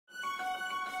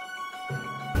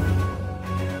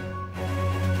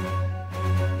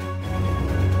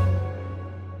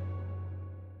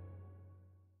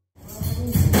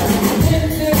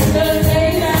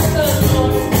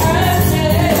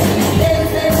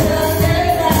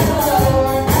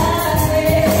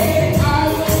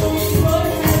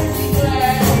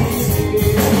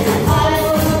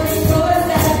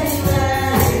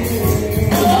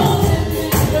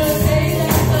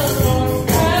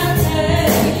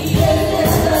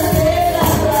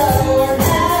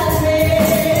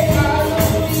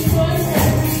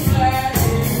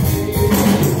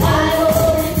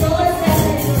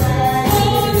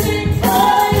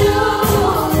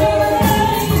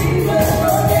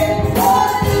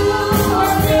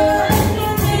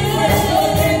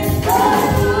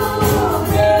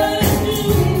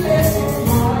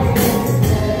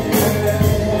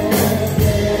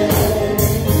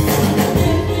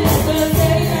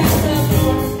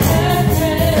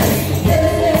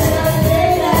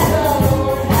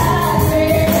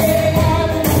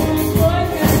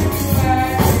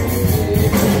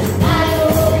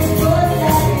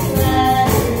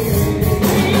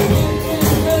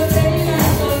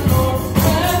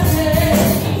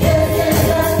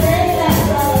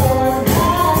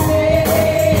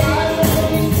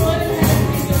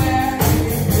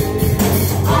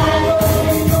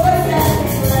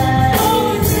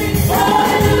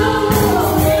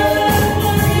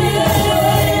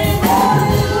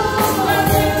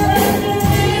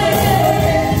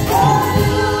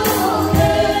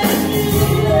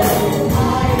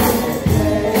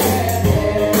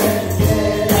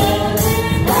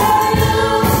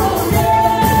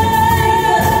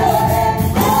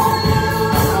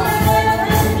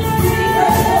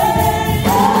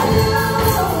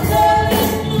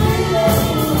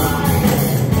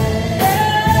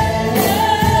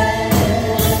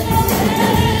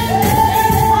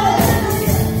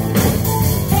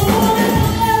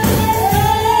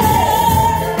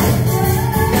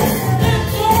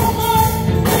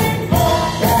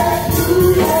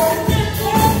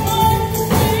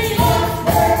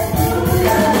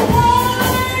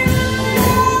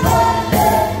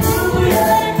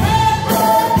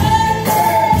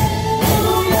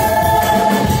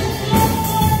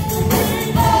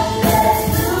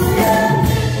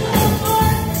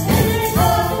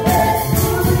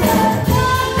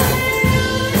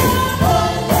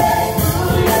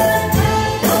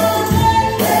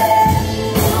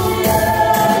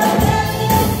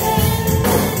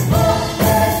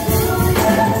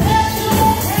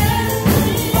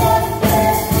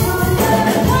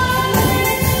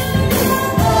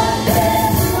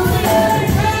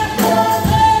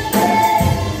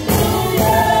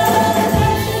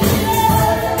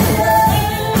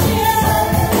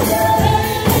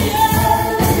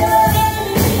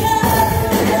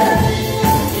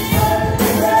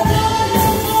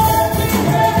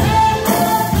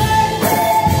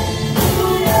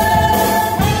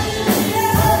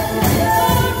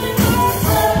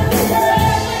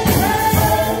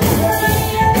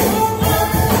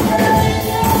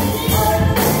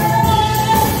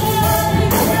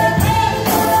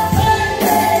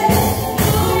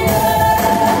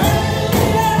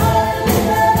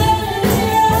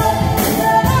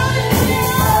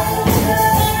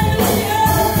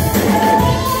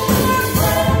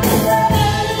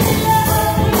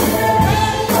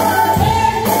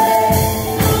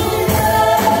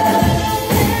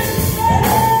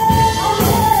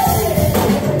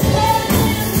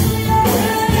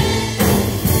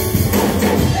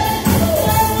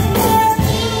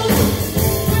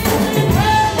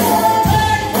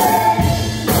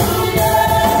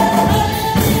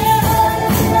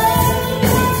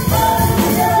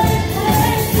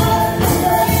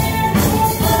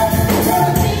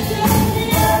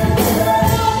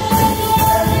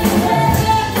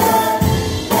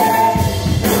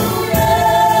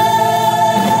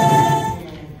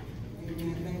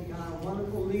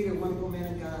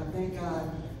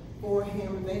for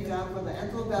him. Thank God for the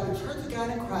Antelope Valley Church of God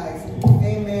in Christ.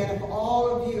 Amen. And for all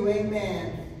of you,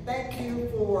 amen. Thank you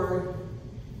for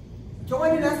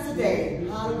joining us today.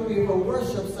 Hallelujah. For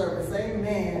worship service.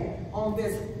 Amen. On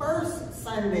this first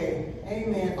Sunday.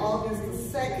 Amen. August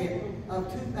the 2nd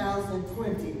of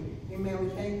 2020. Amen. We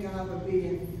thank God for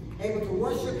being able to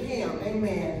worship him.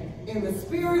 Amen. In the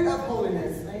spirit of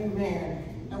holiness.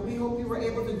 Amen. And we hope you were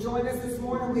able to join us this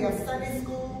morning. We have Sunday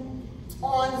school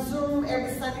on Zoom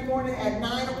every Sunday morning at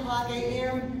 9 o'clock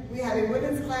a.m. We have a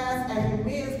women's class and a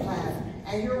men's class.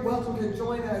 And you're welcome to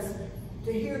join us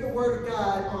to hear the word of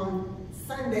God on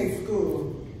Sunday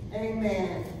school.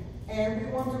 Amen. And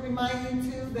we want to remind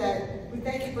you too that we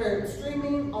thank you for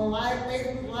streaming on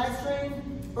Facebook live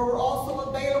stream, but we're also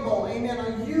available, amen,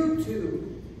 on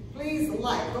YouTube. Please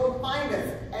go find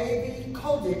us, AV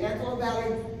Kojic, Antelope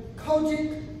Valley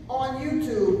Kojic on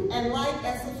YouTube, and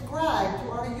and subscribe to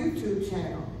our YouTube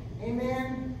channel.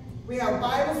 Amen. We have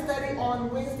Bible study on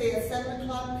Wednesday at 7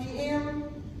 o'clock p.m.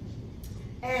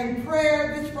 and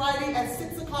prayer this Friday at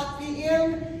 6 o'clock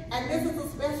p.m. And this is a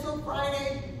special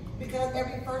Friday because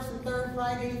every first and third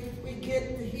Friday we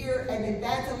get to hear an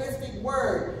evangelistic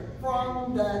word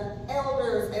from the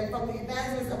elders and from the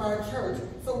evangelists of our church.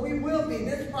 So we will be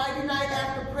this Friday night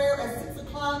after prayer at 6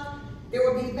 o'clock. There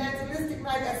will be evangelistic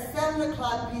night at 7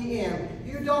 o'clock p.m.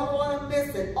 You don't want to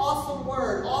miss it. Awesome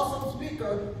word, awesome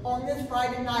speaker on this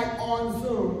Friday night on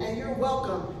Zoom. And you're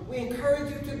welcome. We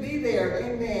encourage you to be there,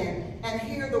 amen, and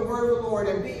hear the word of the Lord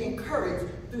and be encouraged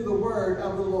through the word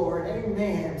of the Lord.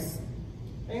 Amen.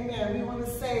 Amen. We want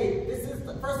to say, this is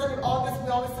the first Sunday of August. We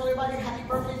always tell everybody happy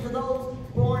birthday to those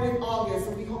born in August.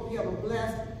 And we hope you have a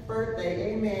blessed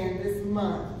birthday, amen, this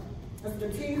month. Let's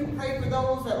continue to pray for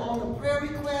those that are on the prayer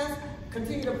request.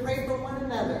 Continue to pray for one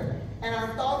another. And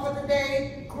our thought for the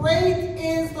day, great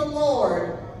is the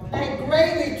Lord, and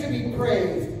greatly to be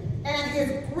praised, and his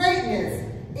greatness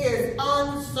is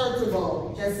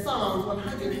unsearchable. Just Psalms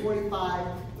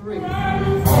 145:3.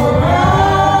 All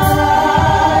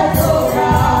right, all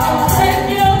right.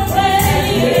 Take your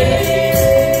praise.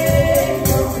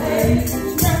 All right.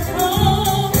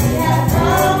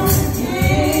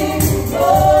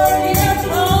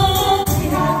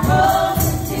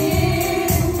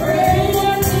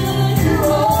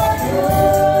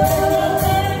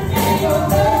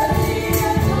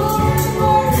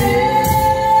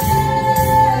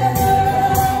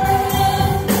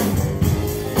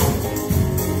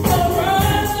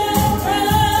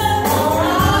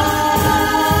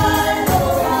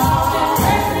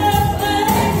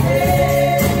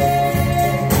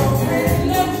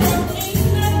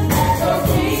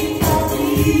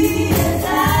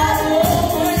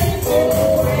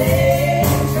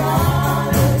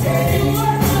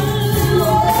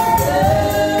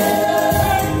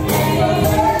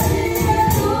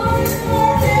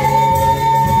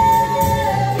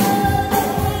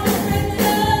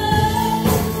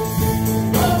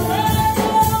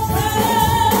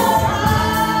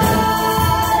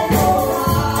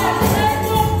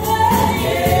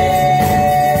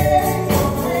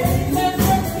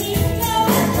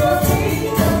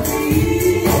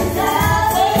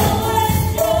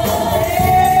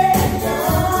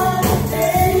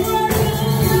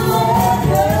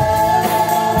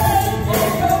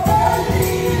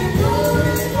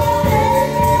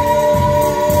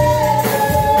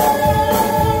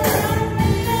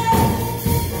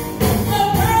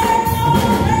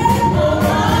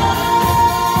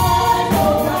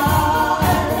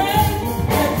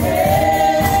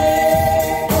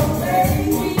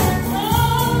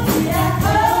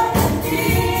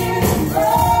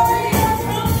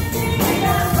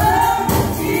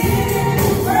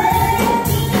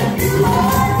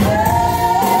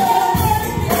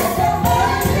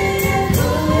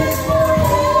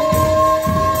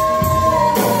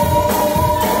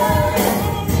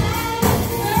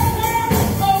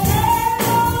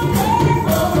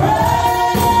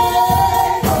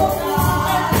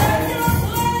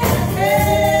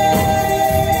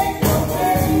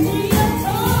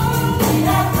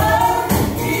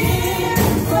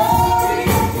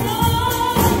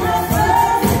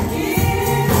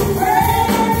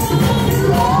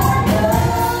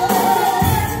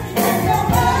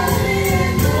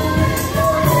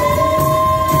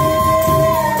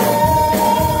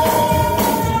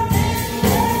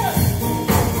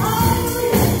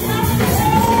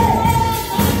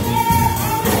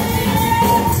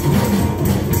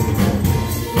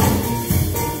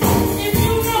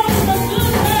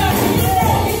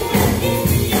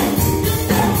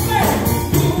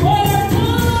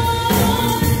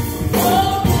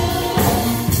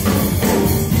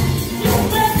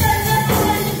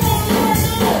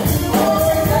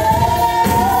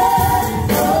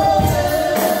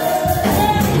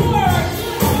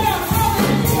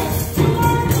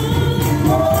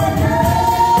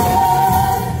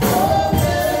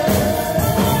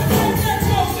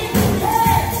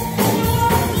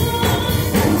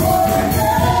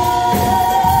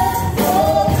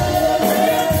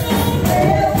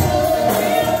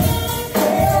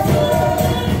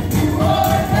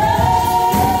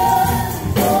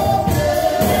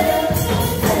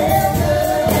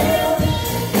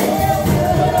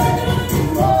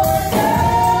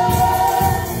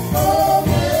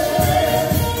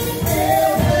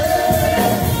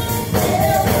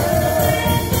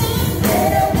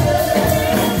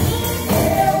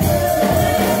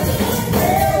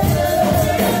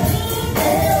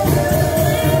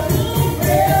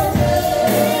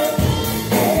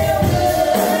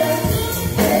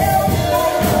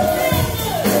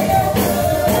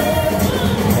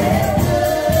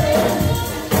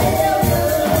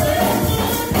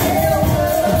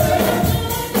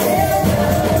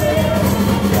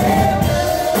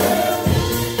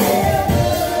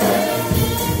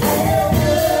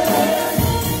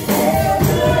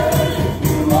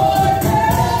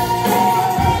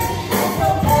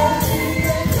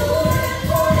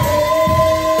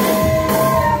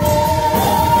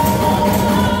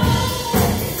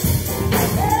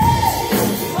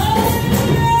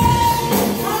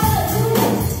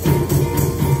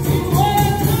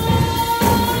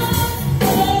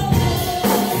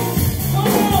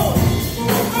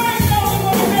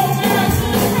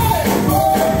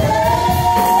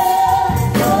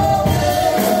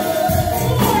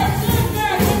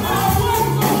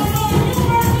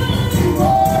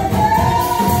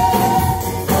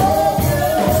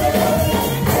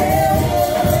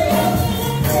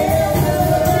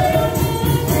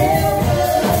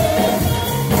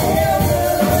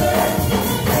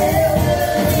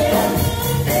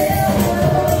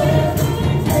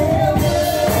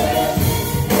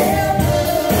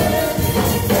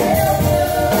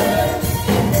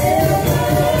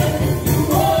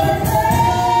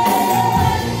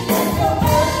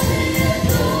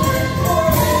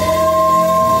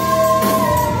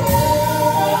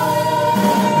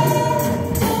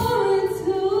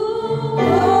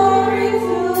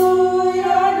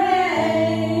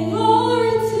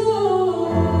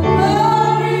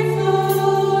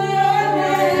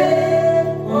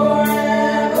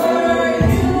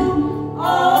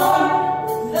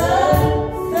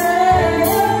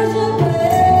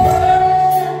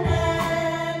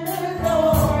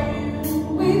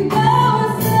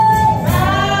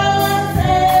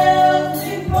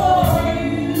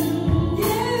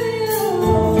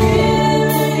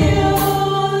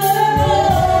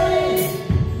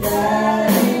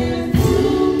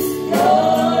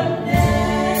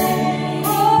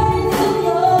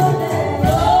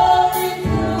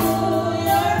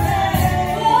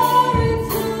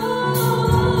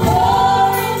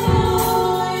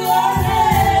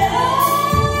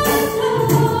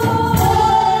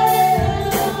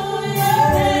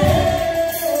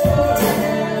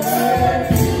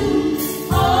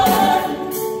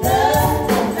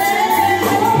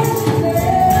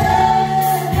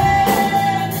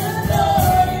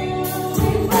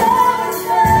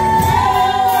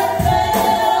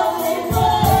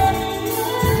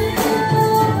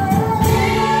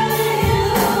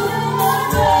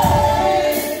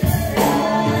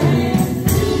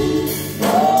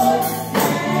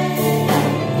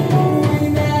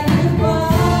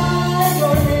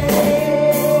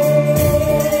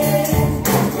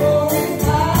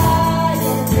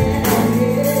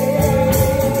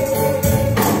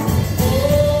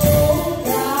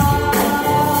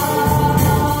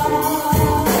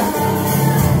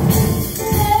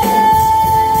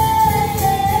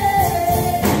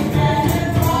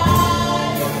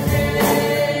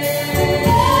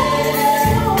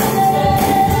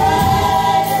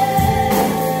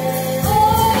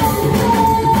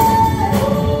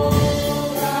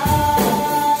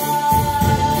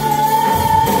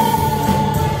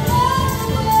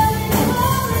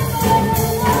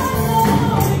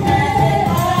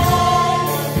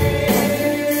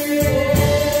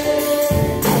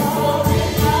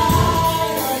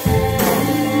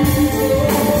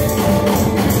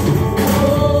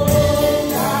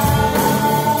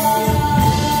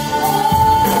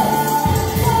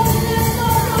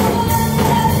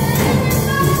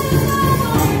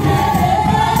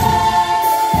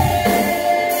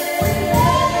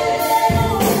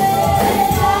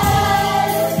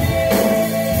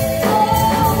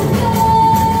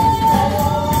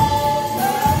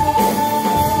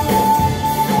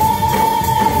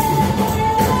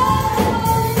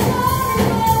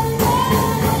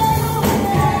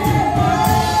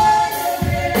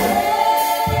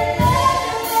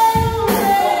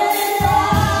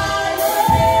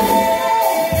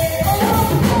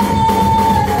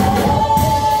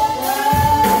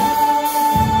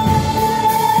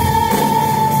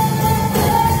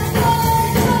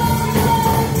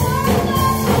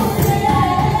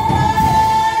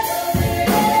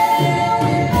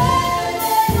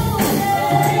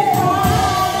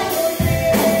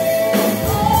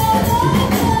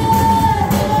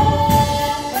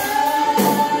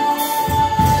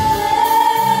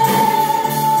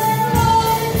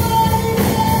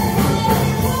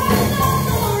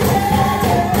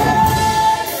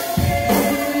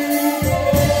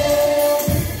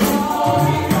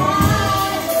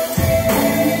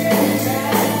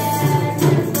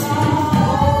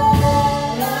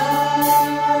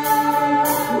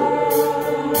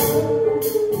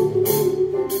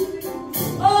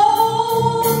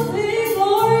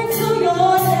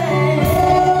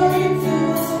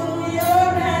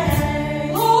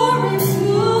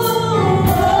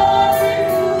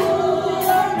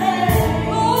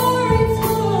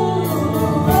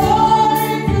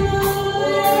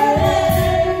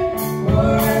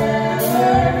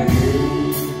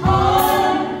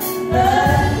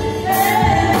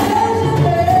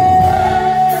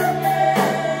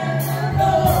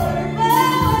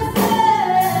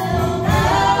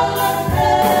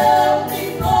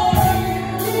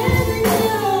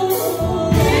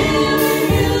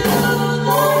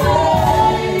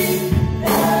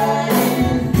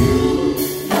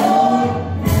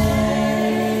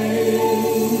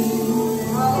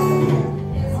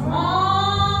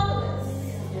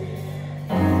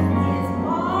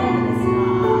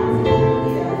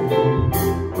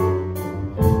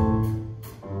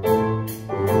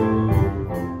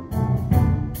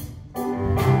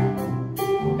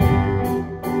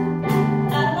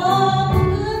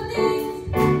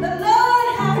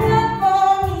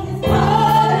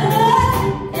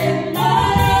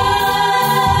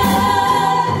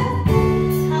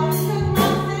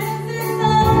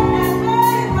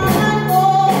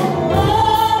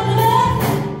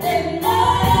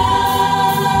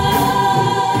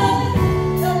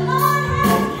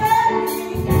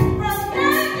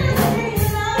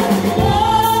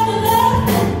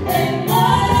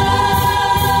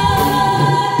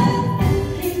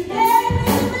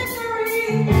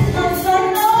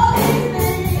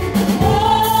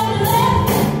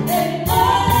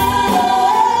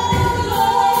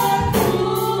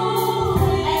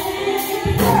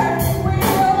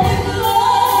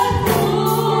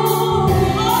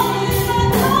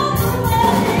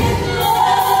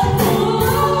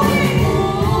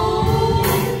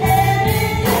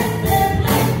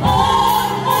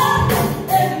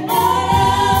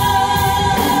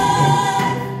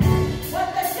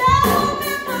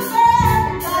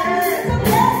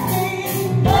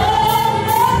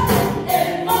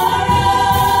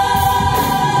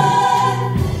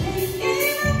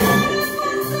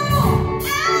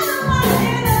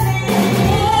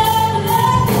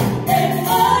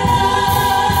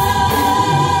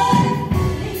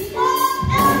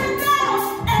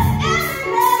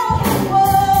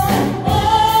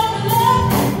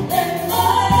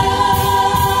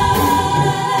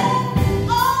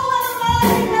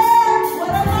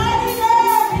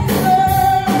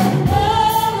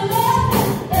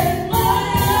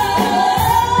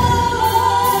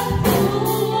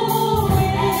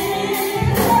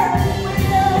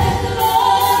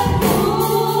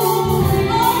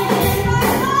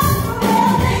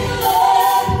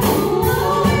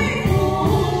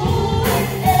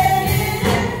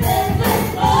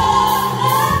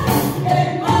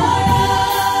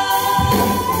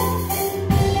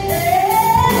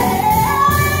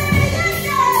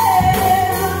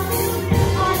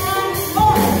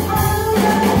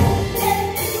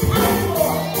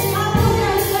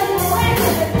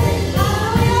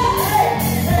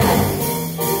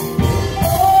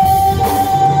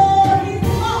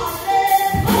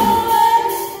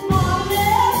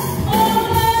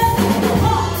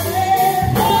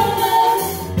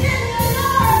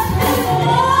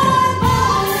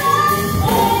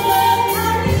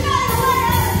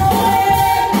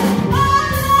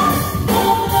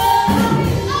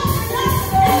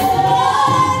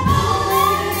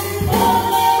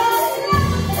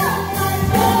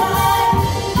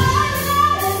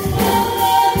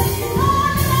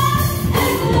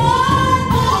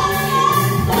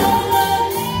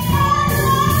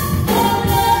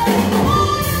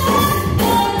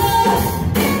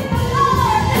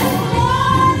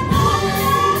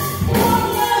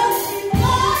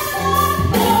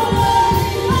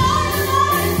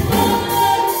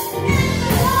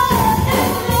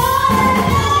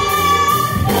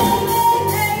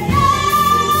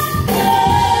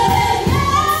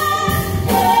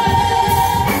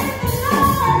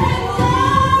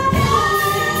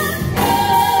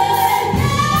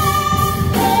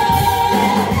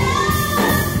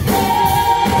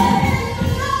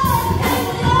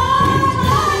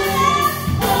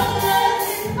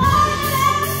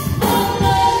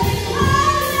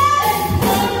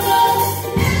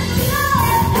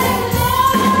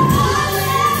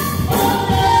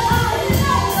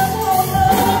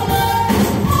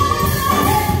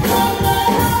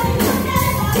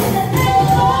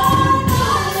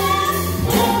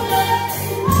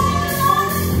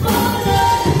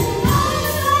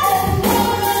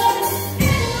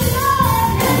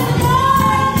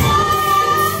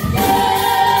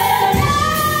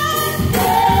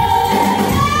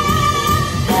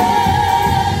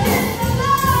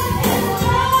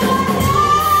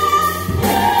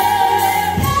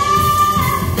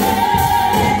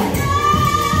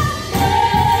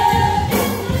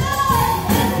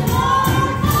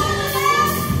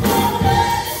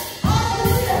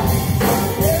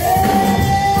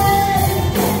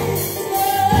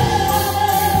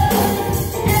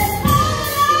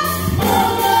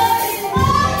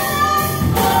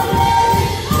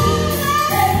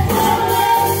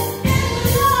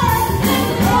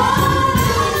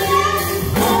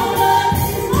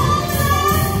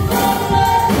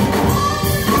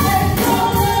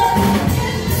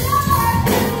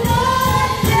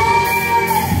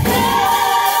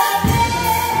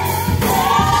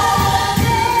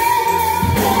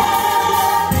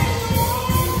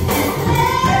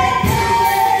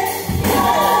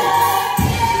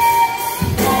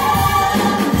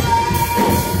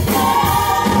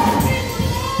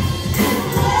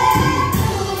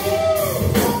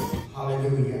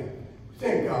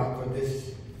 Thank God for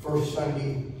this first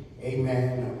Sunday,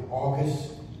 amen, of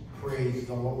August. Praise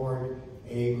the Lord,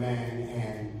 amen.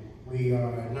 And we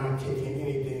are not taking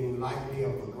anything lightly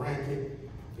or for granted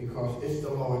because it's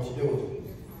the Lord's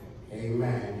doing.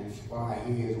 Amen. It's why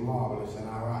he is marvelous in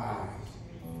our eyes.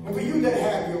 And for you that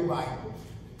have your Bible,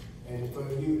 and for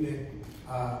you that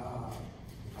are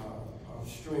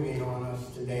streaming on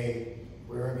us today,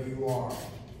 wherever you are,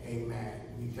 amen.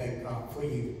 We thank God for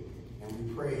you. And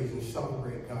we praise and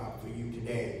celebrate God for you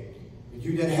today. If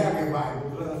you that have your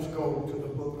Bible, let us go to the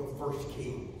book of 1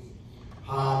 Kings.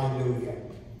 Hallelujah.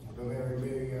 A very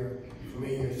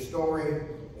familiar story.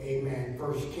 Amen.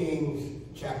 1 Kings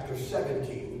chapter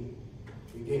 17,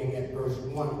 beginning at verse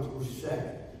 1 through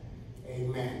 7.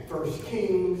 Amen. 1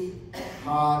 Kings,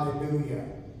 hallelujah.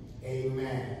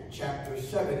 Amen. Chapter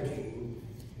 17.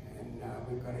 And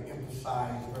we're going to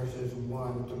emphasize verses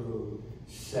 1 through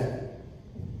 7.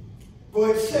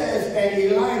 For it says, and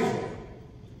Elijah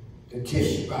the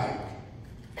Tishbite,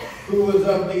 who was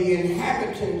of the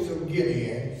inhabitants of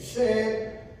Gilead,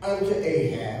 said unto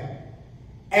Ahab,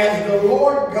 as the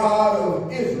Lord God of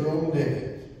Israel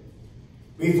liveth,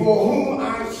 before whom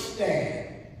I stand,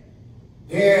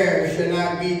 there shall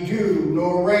not be dew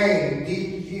nor rain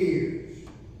these years,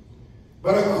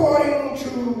 but according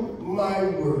to my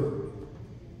word.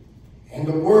 And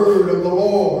the word of the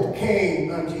Lord came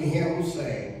unto him,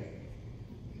 saying,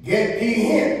 get thee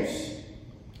hence,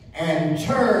 and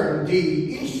turn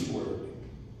thee eastward,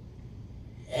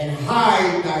 and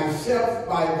hide thyself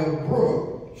by the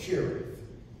brook Cherith,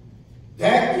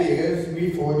 that is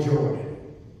before Jordan.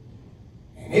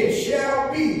 And it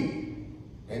shall be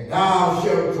that thou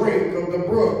shalt drink of the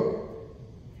brook,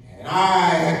 and I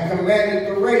have commanded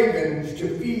the ravens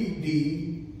to feed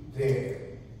thee there.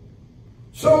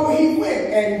 So he went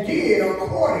and did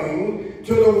according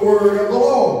to the word of the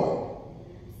Lord.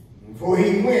 For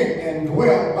he went and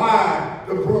dwelt by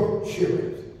the brook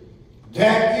Cherith,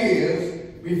 that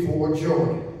is before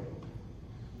Jordan.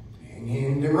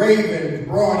 And the ravens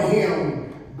brought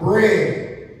him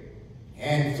bread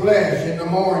and flesh in the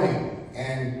morning,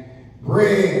 and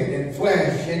bread and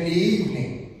flesh in the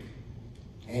evening.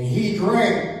 And he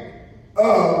drank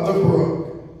of the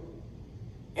brook.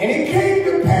 And it came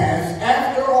to pass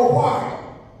after a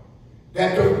while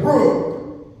that the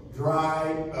brook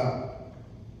dried up,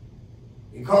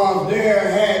 because there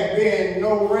had been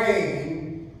no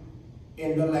rain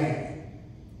in the land.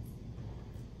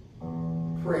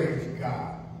 Praise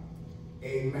God.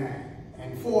 Amen.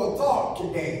 And for a thought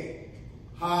today,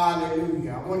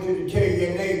 hallelujah, I want you to tell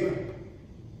your neighbor,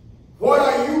 what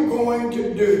are you going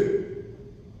to do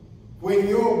when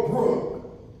your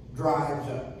brook dries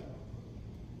up?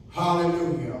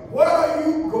 Hallelujah. What are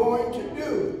you going to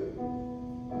do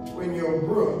when your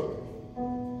brook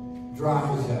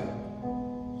dries up?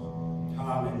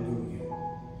 Hallelujah.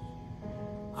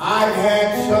 I've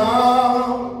had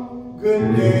some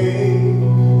good days.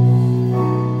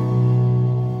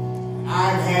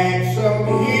 I've had some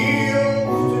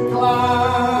hills to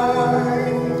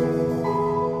climb.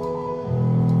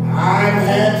 I've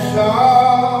had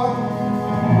some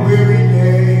weary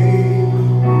days.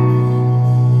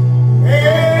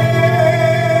 And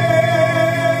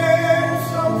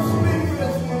some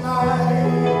sleepless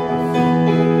nights.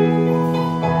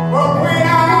 But when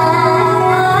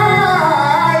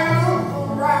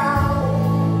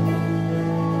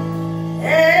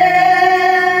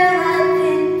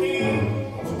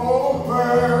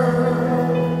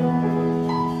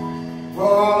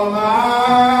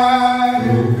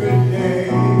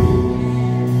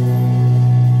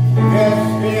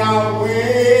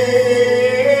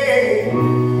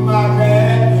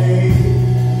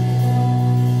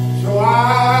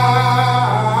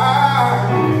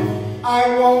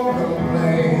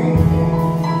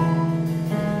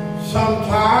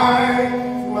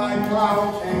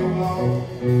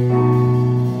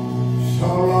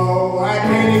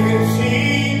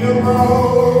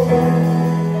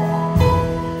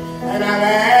and I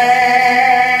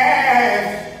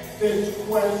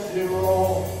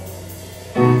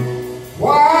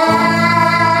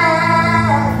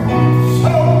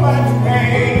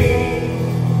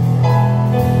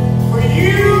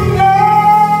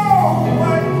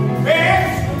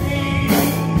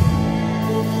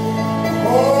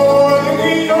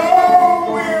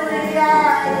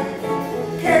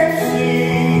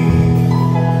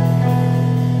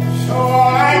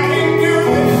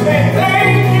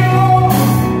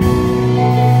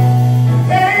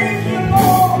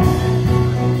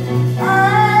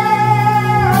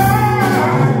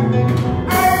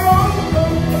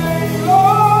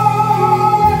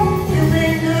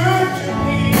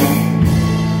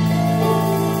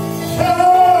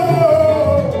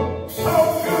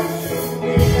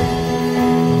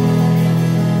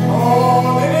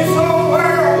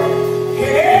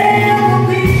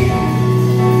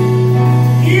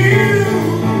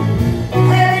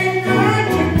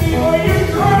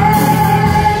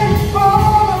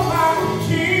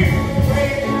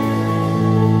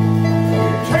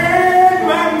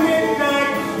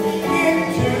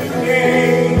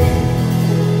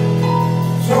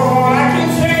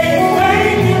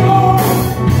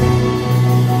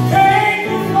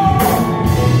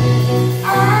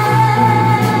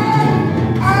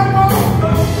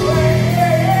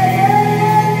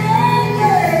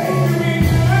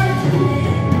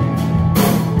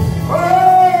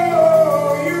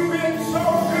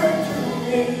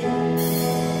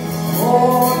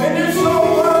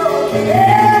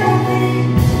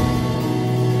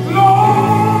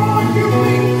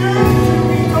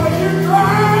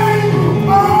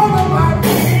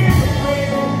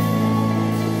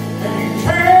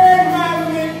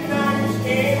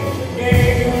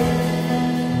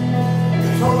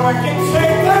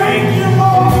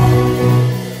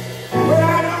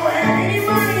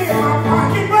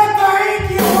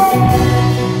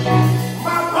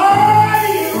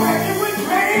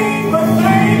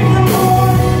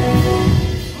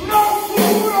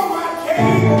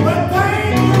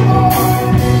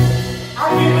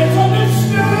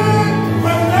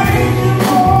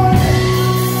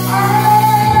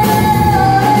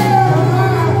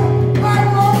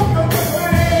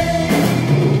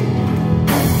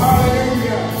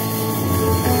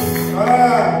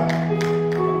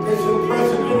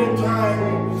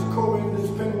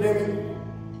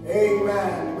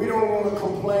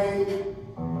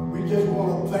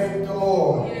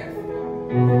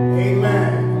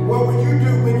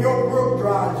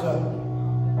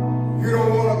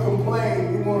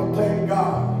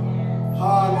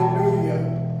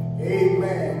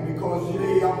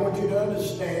to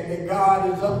understand that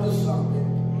God is up to something.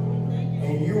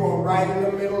 And you are right in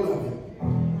the middle of it.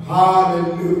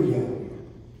 Hallelujah.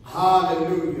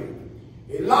 Hallelujah.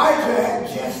 Elijah had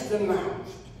just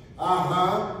announced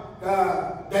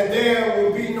that there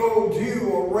will be no dew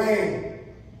or rain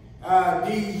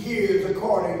these years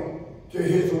according to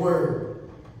his word.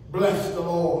 Bless the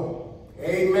Lord.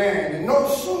 Amen. And no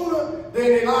sooner than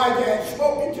Elijah had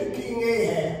spoken to King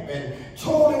Ahab and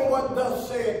told him what thus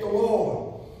saith the Lord,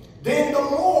 then the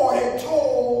Lord had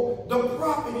told the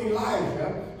prophet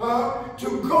Elijah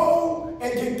to go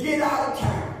and to get out of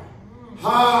town.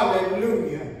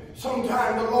 Hallelujah.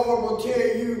 Sometimes the Lord will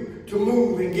tell you to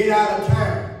move and get out of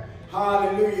town.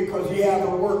 Hallelujah, because he has a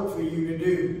work for you to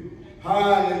do.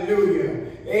 Hallelujah.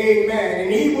 Amen.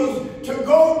 And he was to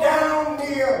go down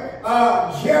near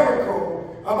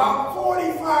Jericho, about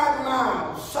 45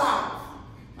 miles south,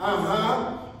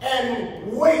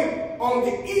 and wait on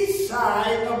the east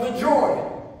side of the Jordan.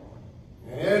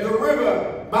 There's a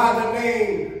river by the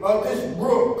name of this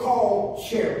brook called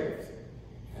Cherith.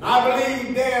 And I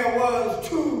believe there was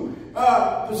two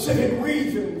specific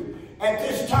reasons at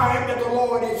this time that the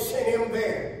Lord had sent him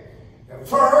there.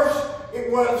 First,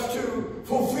 it was to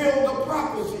fulfill the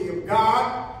prophecy of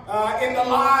God in the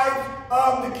lives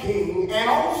of the king and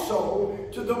also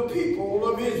to the people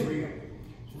of Israel.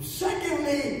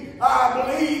 Secondly, I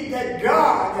believe that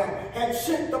God had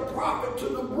sent the prophet to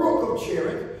the brook of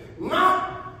Cherith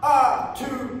not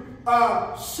to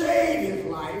save his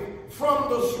life from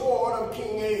the sword of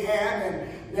King Ahab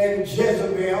and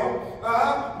Jezebel,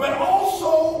 but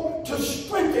also to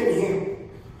strengthen him,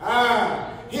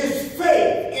 his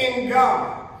faith in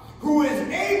God, who is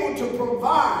able to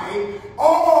provide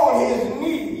all his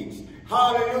needs,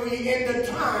 hallelujah, in the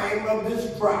time of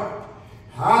this drought.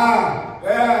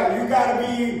 You got to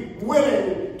be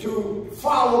willing to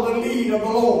follow the lead of the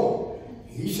Lord.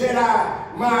 He said,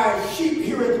 my sheep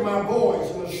heareth my voice,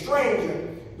 and a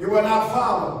stranger they will not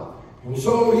follow. And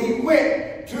so he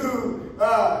went to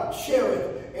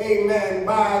Cherith, amen,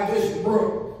 by this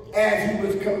brook as he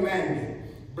was commanded.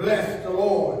 Bless the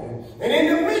Lord. And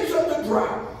in the midst of the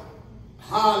drought,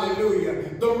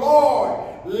 hallelujah, the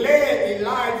Lord led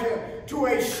Elijah to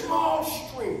a small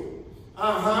stream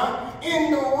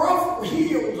in the rough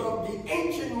hills of the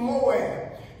ancient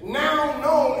Moab, now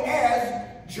known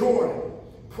as Jordan.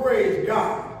 Praise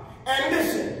God. And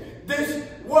listen, this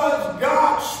was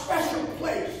God's special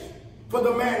place for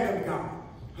the man of God.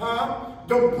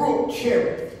 The brook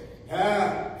Cherith.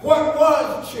 What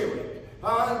was Cherith?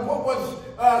 What was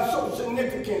so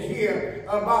significant here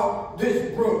about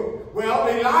this brook? Well,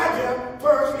 Elijah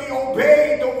firstly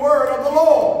obeyed the word of the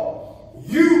Lord.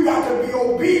 You got to be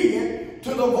obedient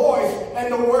to the voice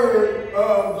and the word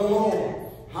of the Lord.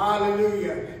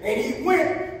 Hallelujah. And he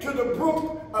went to the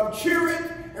brook of Cherith,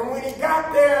 and when he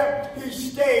got there, he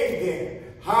stayed there.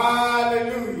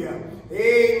 Hallelujah.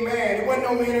 Amen. There wasn't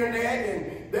no internet,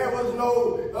 and there was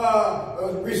no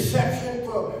reception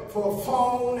for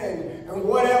phone and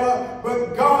whatever.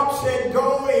 But God said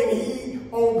go, and he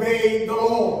obeyed the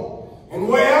Lord. And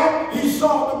well, he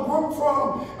saw the brook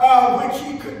from which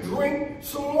he could drink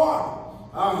some water.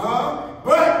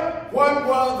 But what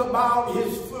was about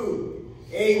his food?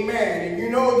 Amen. And you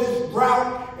know this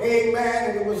drought,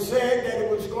 amen, and it was said that it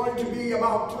was going to be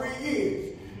about 3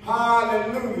 years.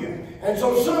 Hallelujah. And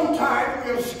so sometimes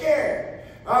we are scared.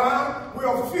 We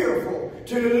are fearful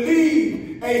to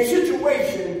leave a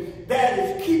situation that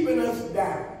is keeping us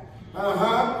down.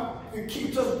 It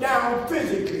keeps us down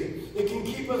physically. It can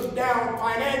keep us down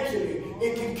financially.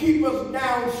 It can keep us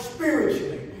down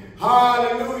spiritually.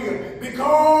 Hallelujah.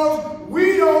 Because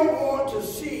we don't want to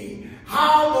see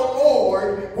how the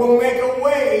Lord will make a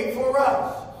way for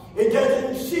us. It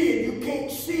doesn't see it. You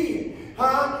can't see it.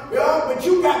 But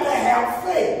you got to have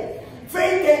faith.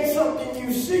 Faith ain't something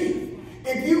you see.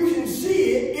 If you can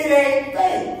see it, it ain't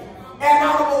faith. And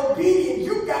out of obedience,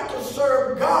 you got to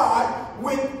serve God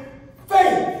with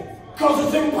faith. Because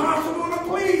it's impossible to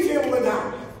please him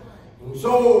without it. And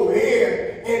so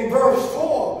here in verse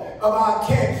 4 of our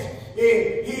text,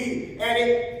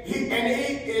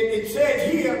 it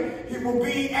says here, he will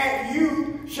be, and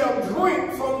you shall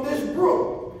drink from this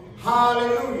brook.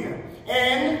 Hallelujah.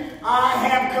 And I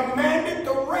have commanded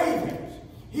the ravens.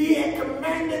 He had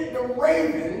commanded the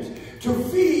ravens to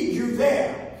feed you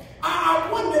there. I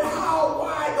wondered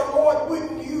why the Lord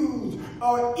wouldn't use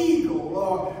an eagle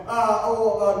or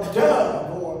a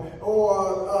dove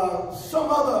or some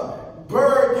other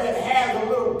bird that has a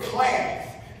little class.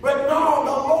 But no,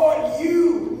 the Lord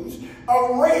used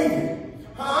a raven,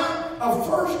 a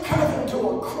first cousin to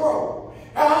a crow.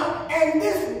 And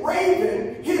this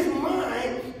raven, his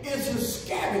mind is a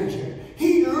scavenger.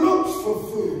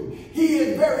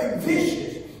 very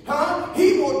vicious.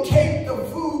 He will take the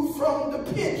food from the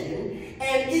pigeon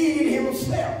and eat it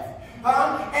himself.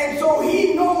 And so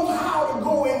he knows how to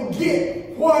go and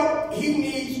get what he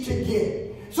needs to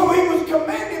get. So he was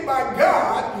commanded by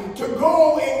God to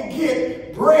go and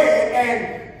get bread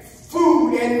and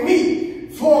food and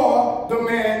meat for the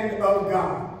man of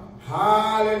God.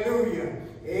 Hallelujah.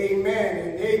 Amen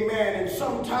and amen. And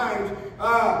sometimes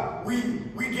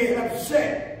we get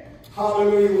upset,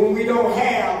 hallelujah, when we don't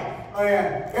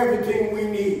have everything we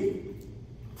need.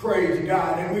 Praise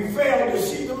God. And we fail to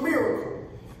see the miracle.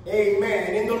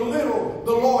 Amen. In the little,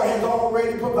 the Lord has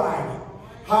already provided.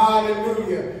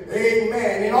 Hallelujah.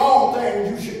 Amen. In all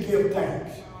things you should give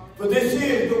thanks. For this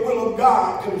is the will of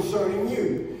God concerning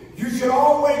you. You should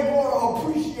always want to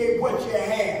appreciate what you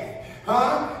have.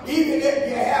 Even if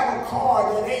you have a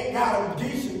car that ain't got a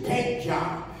decent paint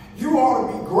job, you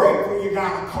ought to be grateful you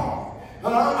got a car.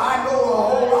 I know a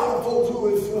whole lot of folks who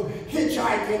is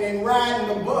hitchhiking and riding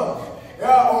the bus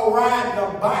or riding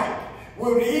a bike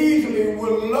would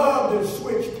love to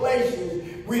switch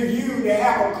places with you to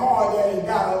have a car that has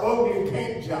got an ugly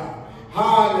paint job.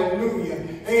 Hallelujah.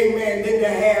 Amen. Than to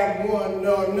have one,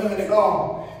 none at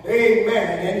all.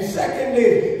 Amen. And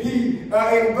secondly,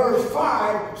 in verse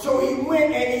 5, so he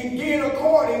went and he did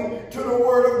according to the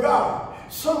word of God.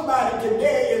 Somebody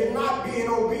today is not being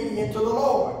obedient to the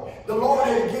Lord. The Lord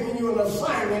has given you an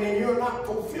assignment and you're not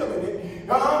fulfilling it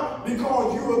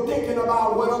because you are thinking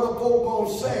about what other folk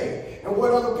going to say and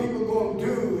what other people going to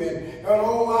do. And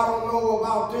oh, I don't know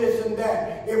about this and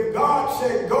that. If God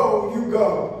said go, you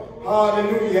go.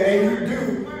 Hallelujah. And you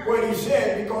do what he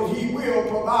said because he will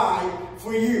provide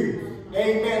for you.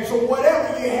 Amen. So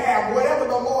whatever you have, whatever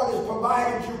the Lord has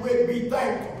provided you with, be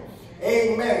thankful.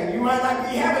 Amen. You might not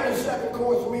be having a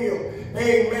 7-course meal,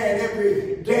 amen,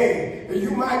 every day.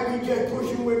 You might be just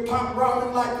pushing with top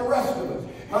ramen like the rest of us.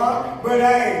 But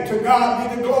hey, to God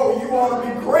be the glory. You ought to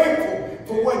be grateful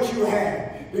for what you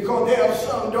have. Because there are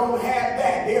some don't have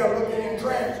that. They are looking in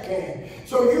trash cans.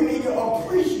 So you need to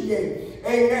appreciate,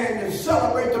 amen, and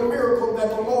celebrate the miracle that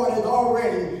the Lord has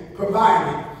already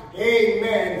provided.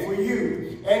 Amen, for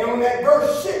you. And on that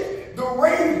verse 6, the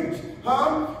ravens,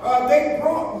 they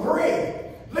brought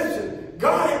bread. Listen,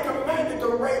 God had commanded the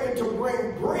raven to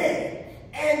bring bread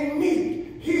and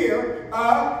meat here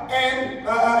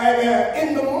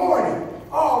in the morning.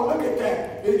 Oh, look at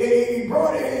that. He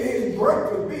brought his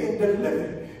breakfast being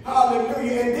delivered.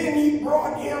 Hallelujah. And then he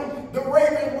brought him, the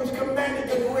raven was commanded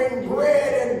to bring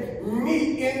bread and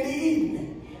meat in the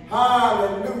evening.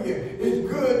 Hallelujah.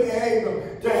 It's good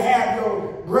to have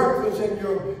your breakfast and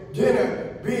your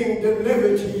dinner being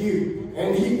delivered to you.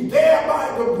 And he's there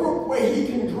by the brook where he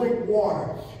can drink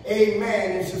water.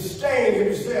 Amen. And sustain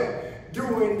himself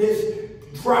during this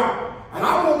drought. And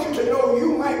I want you to know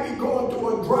you might be going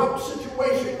through a drought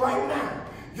situation right now.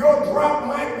 Your drought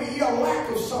might be a lack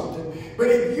of something. But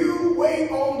if you wait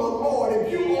on the Lord,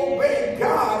 if you obey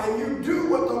God and you do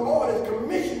what the Lord has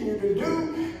commissioned you to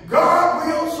do, God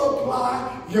will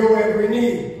supply your every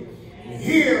need.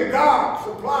 Here, God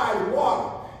supplies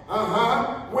water.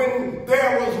 When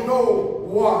there was no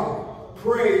water.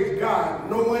 Praise God.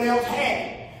 No one else had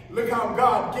it. Look how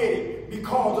God did it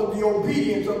because of the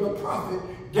obedience of the prophet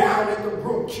down at the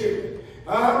Brook Cherith.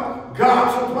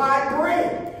 God supplied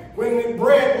bread when the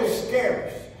bread was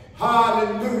scarce.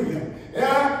 Hallelujah.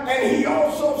 And he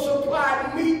also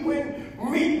supplied meat when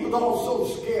meat was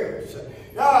also scarce.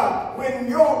 When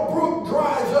your brook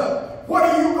dries up, what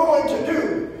are you going to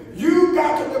do? You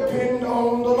got to depend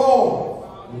on the Lord.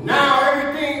 Now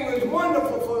everything was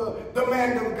wonderful for the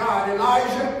man of God,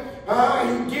 Elijah.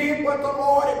 He did what the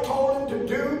Lord had told him to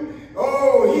do.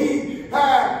 Oh, he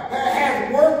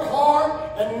has worked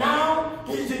hard, and now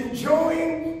he's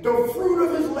enjoying the fruit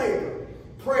of his labor.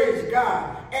 Praise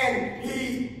God. And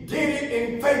he did it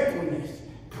in faithfulness.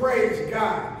 Praise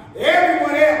God.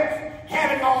 Everyone else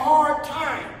having a hard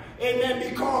time, amen,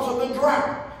 because of the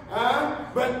drought.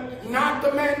 But not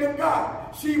the man of God.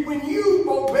 See, when you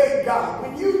obey God,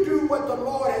 when you do what the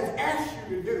Lord has asked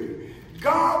you to do,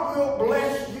 God will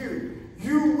bless you.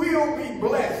 You will be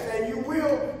blessed and you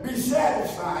will be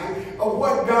satisfied of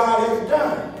what God has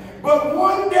done. But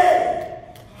one day,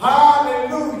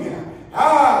 hallelujah,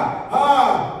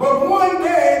 but one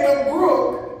day the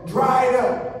brook dried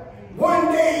up.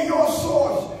 One day your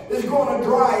source is going to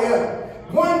dry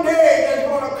up. One day there's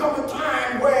going to come a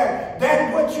time where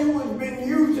that what you have been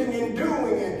using and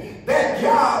doing, and that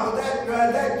job or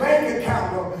that bank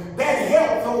account or that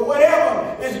health or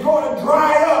whatever is going to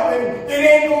dry up and it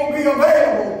ain't going to be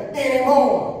available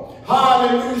anymore.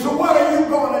 Hallelujah. So what are you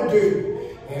going to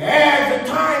do? And as the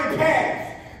time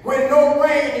passed, when no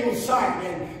rain in sight, sight,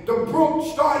 and the brook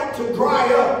started to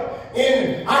dry up.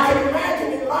 And I can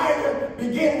imagine Elijah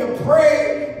begin to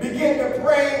pray,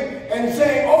 and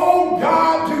say, oh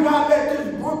God, do not let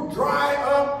this brook dry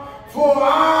up, for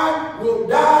I will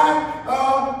die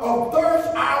of thirst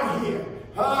out here.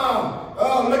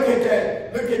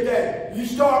 Look at that. You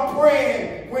start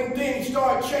praying when things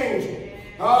start changing.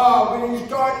 When you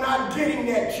start not getting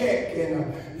that check,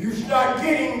 and you start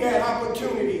getting that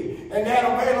opportunity and that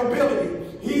availability.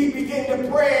 He began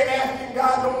to pray and asking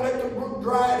God, don't let the brook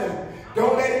dry up.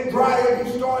 Don't let it dry up.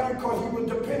 He started because he was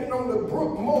dependent on the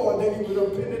brook more than he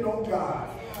was dependent on God.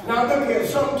 Now look here,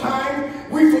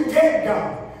 sometimes we forget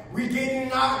God. We get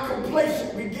in our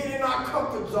complacent, we get in our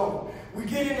comfort zone. We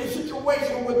get in a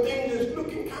situation where things is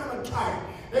looking kind of tight.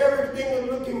 Everything is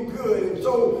looking good. And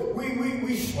so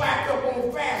we slack up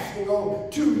on fasting on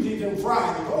Tuesdays and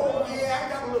Fridays. Oh yeah, I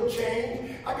got a little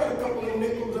change. I got a couple of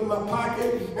nickels in my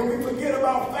pocket. And we forget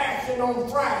about fasting on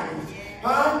Fridays.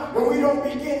 And we don't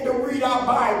begin to read our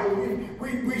Bible.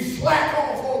 We slack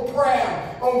off on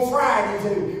prayer on Fridays,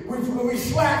 and we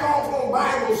slack off on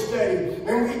Bible study,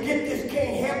 and we get this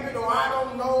can't help it, or I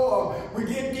don't know, or we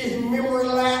get this memory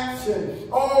lapse, and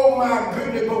oh my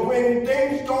goodness, but when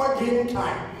things start getting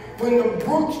tight, when the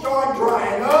brooks start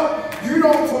drying up, you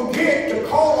don't forget to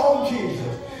call on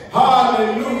Jesus.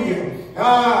 Hallelujah.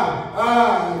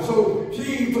 So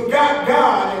he forgot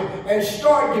God and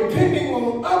started depending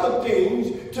on other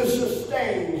things to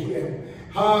sustain him.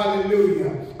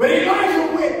 Hallelujah. But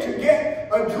Elijah went to get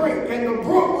a drink, and the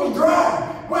brook was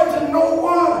dry. Wasn't no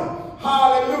water.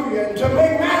 Hallelujah. And to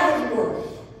make matters worse,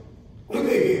 look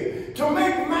at here. To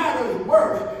make matters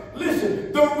worse,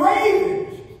 listen, the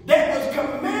ravens that was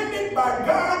commanded by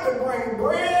God to bring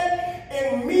bread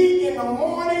and meat in the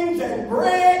mornings and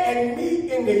bread and meat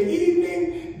in the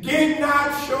evening did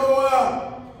not show up.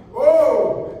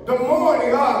 Oh, the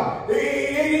morning,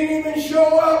 they didn't even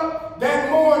show up that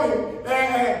morning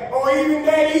or even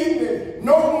that evening.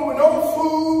 No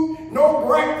food, no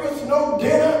breakfast, no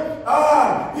dinner.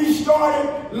 He started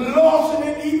losing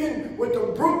it even with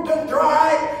the brook done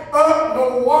dried up,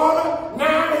 no water.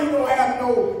 Now he don't have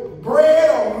no bread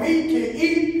or meat to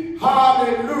eat.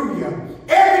 Hallelujah.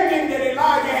 Everything that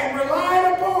Elijah had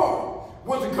relied upon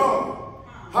was gone.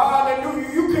 Hallelujah.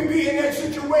 You can be in that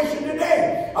situation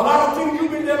today. A lot of things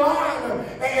you've been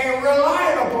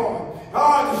relying upon.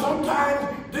 Sometimes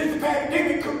this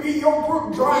pandemic could be your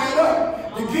brook drying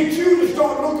up to get you to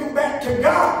start looking back to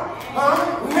God.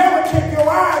 Never take your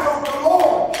eyes off the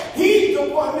Lord. He's the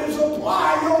one that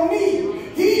supplies your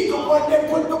need. He's the one that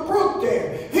put the brook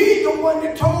there. He's the one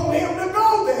that told him to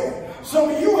go there. Some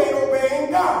of you ain't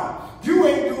obeying God. You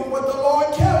ain't doing what the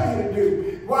Lord tells you to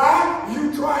do. Why?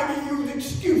 You trying to use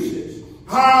excuses.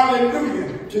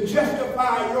 Hallelujah. To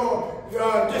justify your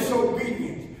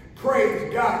disobedience.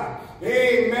 Praise God.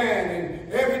 Amen.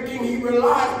 And everything he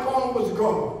relied upon was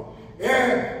gone.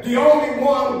 And the only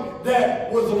one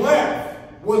that was left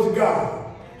was God.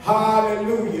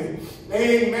 Hallelujah.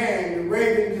 Amen. The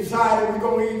ravens decided we're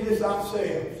going to eat this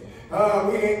ourselves.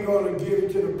 We ain't going to give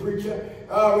it to the preacher.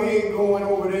 We ain't going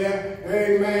over there.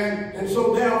 Amen. And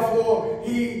so therefore,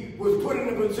 he was put in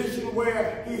a position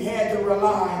where he had to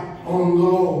rely on the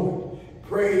Lord.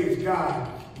 Praise God.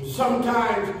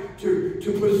 Sometimes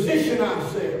to position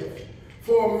ourselves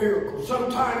for a miracle.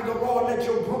 Sometimes the Lord let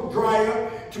your brook dry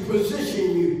up to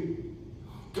position you.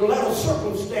 To let a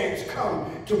circumstance come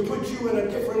to put you in a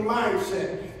different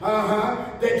mindset.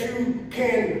 That you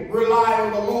can rely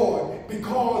on the Lord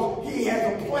because he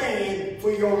has a plan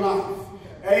for your life.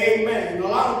 Amen. A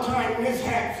lot of times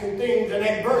mishaps and things and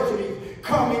adversities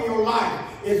come in your life.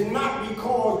 It's not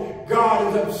because God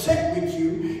is upset with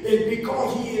you. It's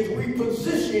because he is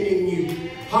repositioning you.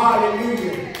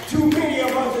 Hallelujah. Too many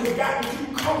of us have gotten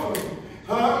too comfortable.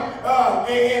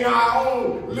 In our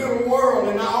own little world,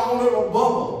 in our own little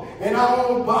bubble, in our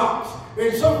own box.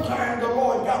 And sometimes the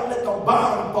Lord got to let the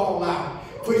bottom fall out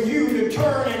for you to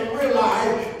turn and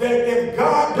realize that if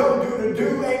God don't do the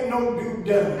do, ain't no do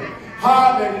done.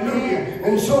 Hallelujah.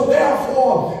 And so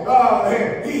therefore,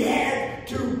 he had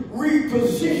to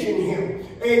reposition him,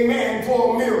 amen,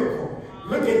 for a miracle.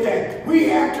 Look at that. We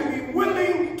have to be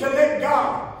willing to let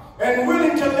God and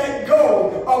willing to let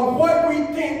go of what we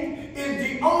think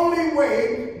is the only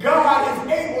way God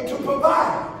is able to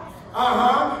provide.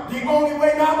 The only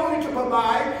way not only to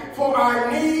provide for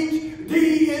our needs,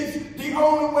 is the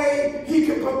only way he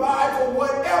can provide for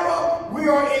whatever we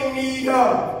are in need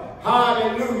of.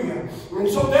 Hallelujah. And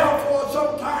so therefore,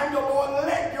 sometimes the Lord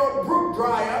let your brook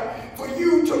dry up for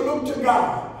you to look to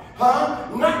God.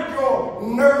 Not your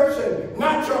nurse and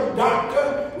not your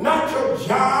doctor, not your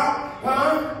job,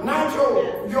 not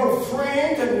your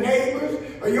friends and neighbors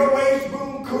or your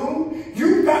ace-boom coon.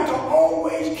 You've got to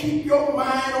always keep your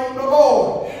mind on the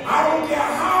Lord. I don't care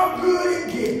how good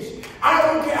it gets. I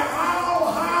don't care how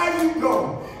high you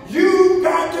go. You've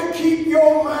got to keep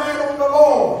your mind on the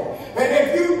Lord. And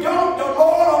if you don't, the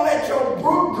Lord will let your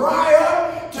brook dry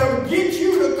up to get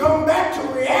you to come back to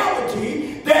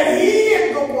reality that He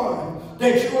is the one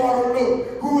that you ought to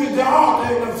look, who is the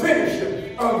author and the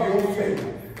finisher of your faith.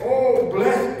 Oh,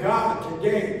 bless God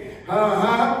today.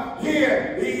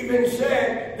 Here, He even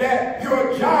said that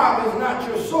your job is not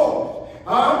your source.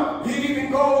 He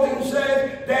even goes and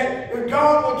says that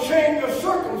God will change your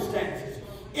circumstances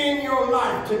in your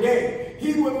life today.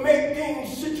 He will make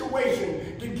things,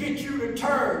 situations to get you to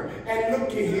turn and look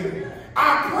to Him.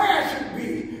 Our prayer should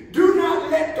be, do not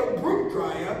let the brook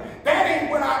dry up. That ain't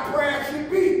what our prayer should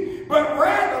be. But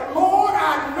rather, Lord,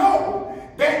 I know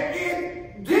that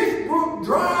if this brook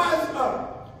dries up,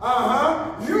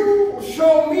 you will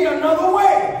show me another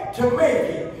way to make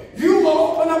it. You will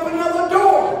open up another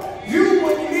door. You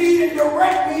will lead and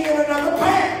direct me in another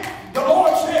path. The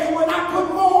Lord said, when I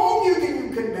put more on you than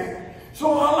you can bear. So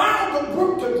allow the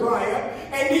brook to dry up,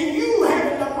 and then you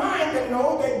have in the mind to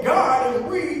know that God is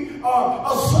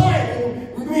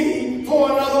assigning me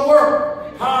for another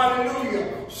work.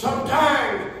 Hallelujah.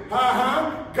 Sometimes,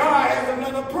 God has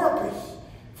another purpose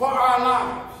for our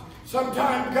lives.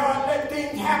 Sometimes God let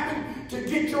things happen to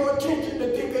get your attention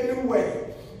to think a new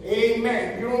way.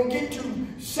 Amen. You don't get too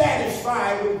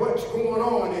satisfied with what's going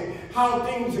on and how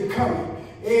things are coming.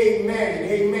 Amen.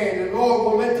 Amen. The Lord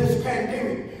will let this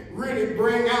pandemic really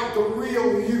bring out the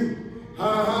real you.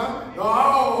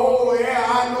 Oh, yeah,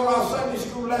 I know our Sunday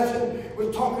school lesson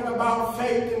was talking about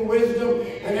faith and wisdom,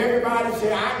 and everybody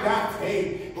said, I got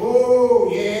faith.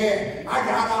 Oh, yeah, I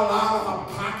got a lot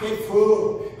of a pocket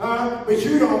full. But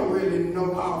you don't really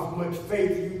know how much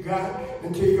faith you got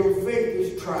until your faith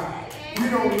is tried. You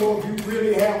don't know if you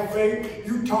really have faith.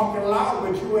 You talking loud,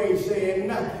 but you ain't saying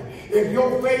nothing. If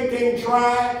your faith ain't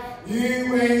tried,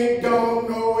 you don't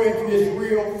know if it's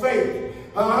real faith.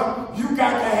 You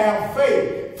got to have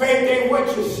faith. Faith ain't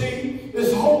what you see.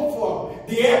 It's hope for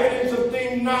the evidence of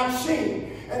things not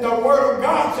seen. And the Word of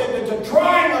God said that the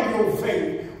trying of your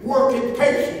faith worketh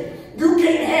patience. You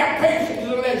can't have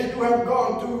patience unless you have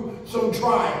gone through some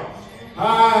trials.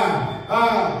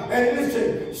 And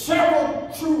listen, several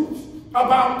truths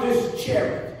about this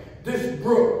Cherith, this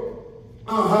brook.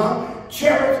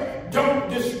 Cherith don't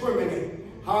discriminate.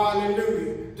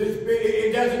 Hallelujah.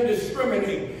 It doesn't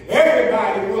discriminate.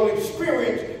 Everybody will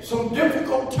experience some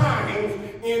difficult times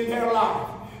in their life.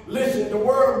 Listen, the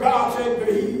Word of God said that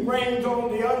He reigns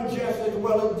on the unjust as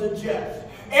well as the just.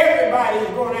 Everybody's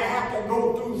going to have to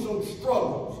go through some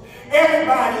struggles.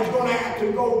 Everybody's going to have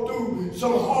to go through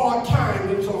some hard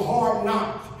times and some hard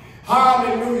knocks.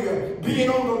 Hallelujah. Being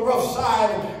on the rough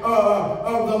side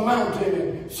of the mountain.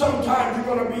 And sometimes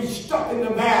you're going to be stuck in the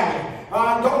valley.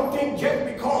 Don't think just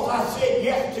because I said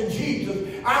yes to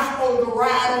Jesus, I'm supposed to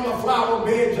ride on the flower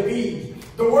beds of ease.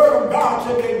 The Word of God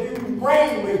said that you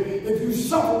reign with Him. If you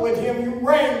suffer with Him, you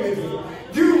reign with Him.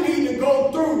 You need to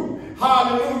go through.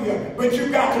 Hallelujah. But you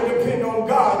got to depend on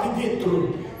God to get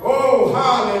through. Oh,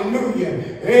 hallelujah.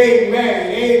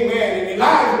 Amen. Amen. And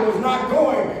Elijah was not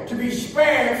going to be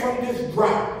spared from this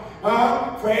drought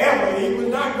forever. He was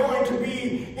not going to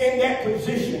be in that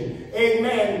position,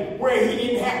 amen, where he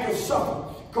didn't have to suffer.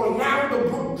 Because now the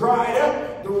brook dried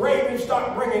up, the raven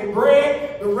stopped bringing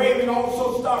bread, the raven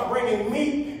also stopped bringing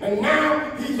meat, and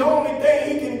now the only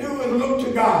thing he can do is look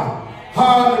to God.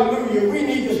 Hallelujah. We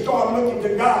need to start looking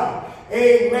to God.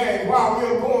 Amen. While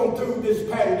we're going through this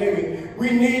pandemic, we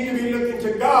need to be looking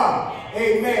to God.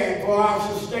 Amen. For our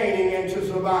sustaining and to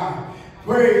survive.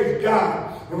 Praise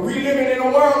God. And we living in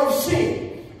a world of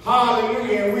sin.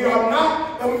 Hallelujah. And we are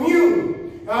not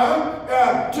immune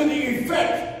to the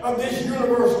effects of this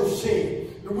universal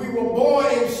sin. We were born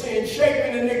in sin, shaped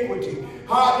in iniquity.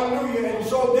 Hallelujah. And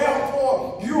so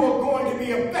therefore, you are going to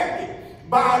be affected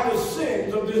by the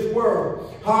sins of this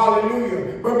world.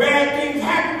 Hallelujah. But bad things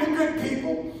happen to good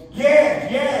people.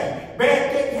 Yes.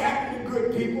 Bad things happen to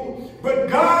good people. But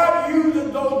God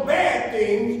uses those bad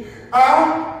things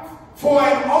for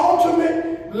an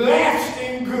ultimate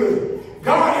lasting good.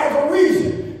 God has a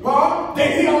reason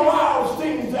that He allows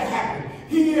things to happen.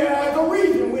 He has a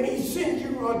reason when He sends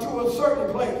you to a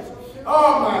certain place.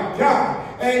 Oh my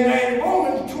God. And in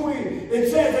Romans 20,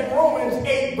 it says in Romans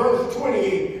 8 verse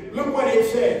 28, look what it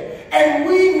says. And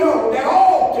we know that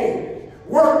all things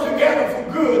work together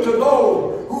for good to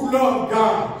those who love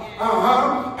God.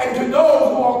 and to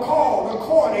those who are called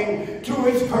according to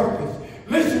his purpose.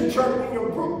 Listen, church, when your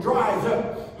brook dries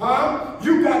up,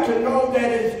 you got to know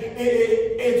that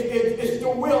it's the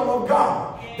will of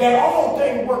God, that all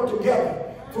things work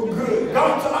together for good.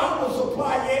 God said, I will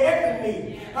supply your every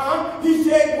need. He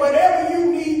said, whatever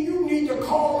you need to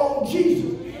call on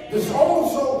Jesus. This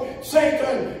also, saints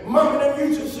and mama that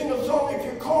used to sing a song, if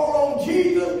you call on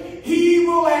Jesus, he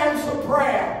will answer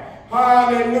prayer.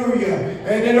 Hallelujah.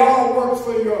 And it all works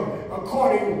for you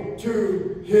according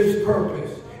to his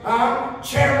purpose.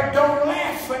 Charity don't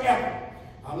last forever.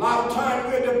 A lot of times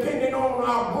we're depending on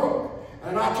our brook.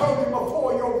 And I told you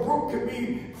before, your brook could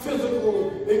be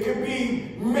physical, it could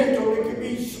be mental, it could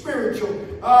be spiritual,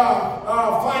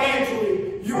 financially.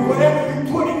 Whatever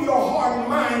you put in your heart and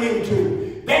mind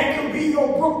into, that could be your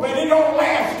brook, but it don't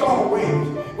last always.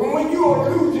 And when you are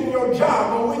losing your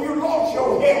job, or when you lost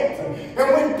your health, and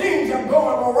when things are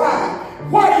going awry,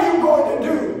 what are you going to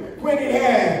do when it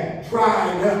has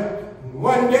dried up?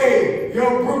 One day,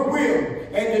 your brook will.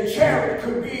 And the chariot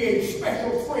could be a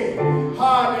special friend.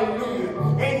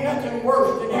 Hallelujah. Ain't nothing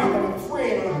worse than having a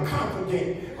friend or a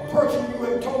confidant. A person you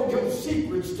have told your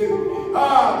secrets to.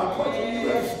 The person you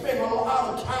have spent a lot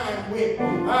of time with.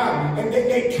 And then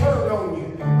they turn on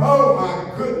you. Oh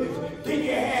my goodness. Then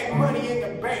you had money in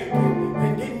the bank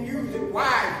and didn't use it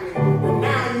wisely. And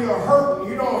now you're hurting.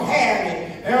 You don't have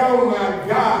it. Oh my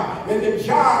God. And the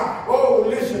job, oh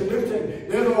listen.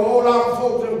 There's a whole lot of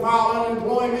folks in file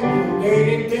unemployment. They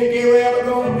didn't think they were ever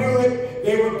going to do it.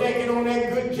 They were thinking on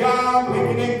that good job,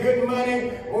 making that good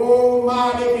money. Oh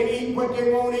my, they can eat what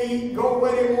they want to eat, go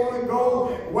where they want to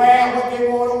go, wear what they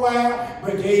want to wear.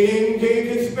 But they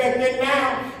didn't expect it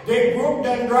now. Their brook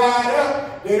done dried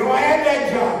up. They don't have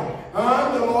that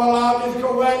job. The Lord allowed this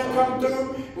COVID to come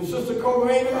through. And Sister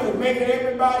COVID is making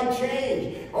everybody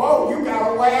change. Oh, you got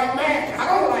to wear a mask. I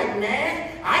don't like masks.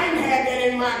 I didn't have that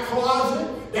in my closet.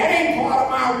 That ain't part of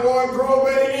my wardrobe,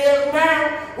 but it is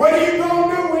now. What are you going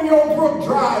to do when your brook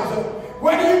dries up?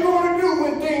 What are you going to do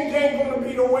when things ain't going to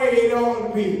be the way it ought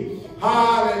to be?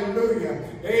 Hallelujah.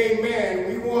 Amen.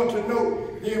 We want to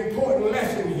know the important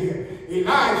lesson here.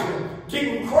 Elijah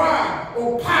didn't cry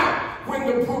or pout when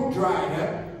the brook dried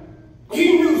up.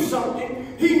 He knew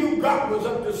something. He knew God was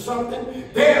up to something.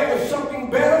 There was something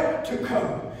better to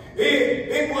come.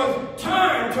 It was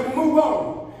time to move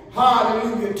on.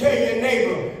 Hallelujah. Tell your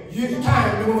neighbor, it's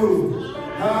time to move.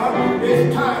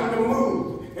 It's time to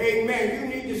move. Amen. You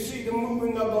need to see the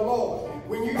moving of the Lord.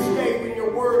 When you stay in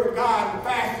your word of God and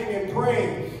fasting and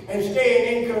praying and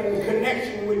staying in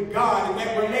connection with God in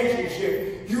that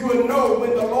relationship, you will know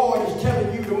when the Lord is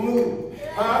telling you to move.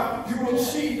 You will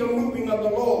see the moving of the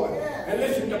Lord. And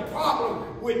listen, the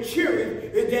problem with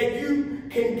Cherith is that you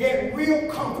can get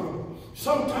real comfortable.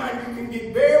 Sometimes you can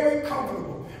get very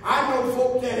comfortable. I know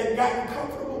folks that have gotten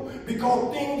comfortable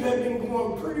because things have been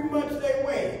going pretty much their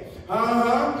way.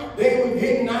 They were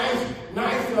getting nice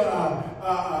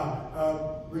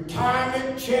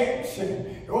retirement checks,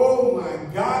 and oh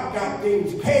my God, got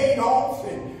things paid off,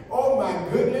 and oh my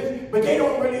goodness, but they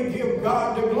don't really give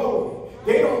God the glory.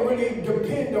 They don't really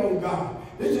depend on God.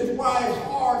 This is why it's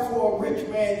hard for a rich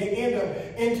man to enter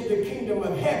into the kingdom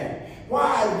of heaven.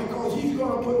 Why? Because he's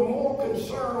going to put more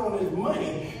concern on his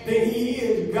money than he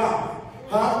is God.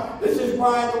 This is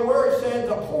why the word says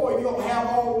the poor you'll have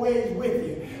always with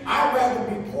you. I'd rather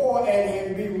be poor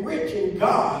and be rich in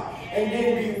God and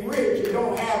then be rich and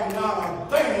don't have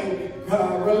not a thing,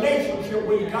 relationship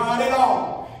with God at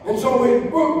all. And so his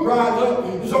brook dries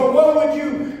up. So what would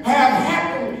you have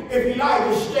happened if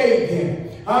Elijah stayed there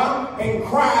and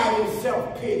cried in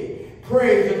self-pity?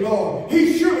 Praise the Lord.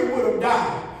 He surely would have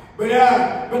died.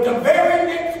 But the very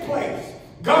next place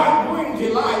God brings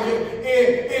Elijah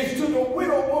is to the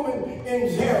widow woman in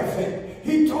Zarephath.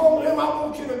 He told him, I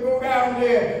want you to go down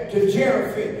there to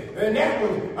Zarephath. And that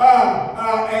was,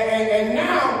 and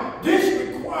now this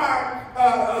required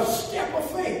a step of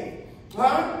faith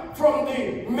from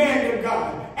the man of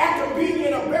God. After being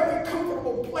in a very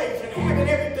comfortable place and having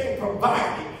everything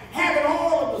provided, having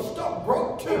all of the stuff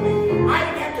brought to me, I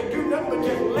didn't have to do nothing but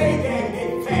just lay there and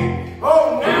get fat.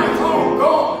 Oh, now it's all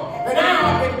gone. And now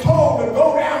I've been told to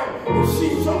go down and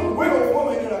see some widow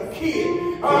woman and a kid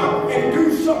and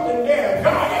do something there.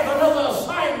 God has another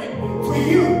assignment for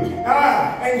you.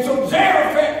 And so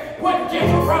Zarephath wasn't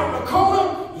just around the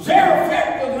corner.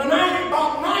 Zarephath was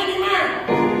about 90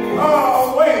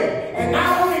 miles away. And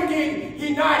not only did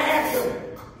he not have to,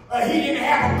 he didn't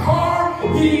have a car,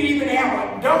 he didn't even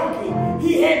have a donkey.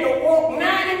 He had to walk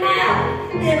 90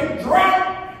 miles in a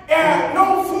drought,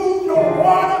 no food, no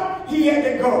water. He had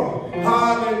to go.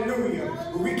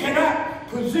 Hallelujah. We cannot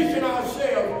position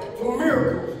ourselves for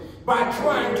miracles by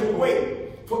trying to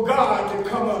wait for God to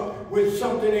come up with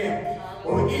something else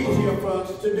or easier for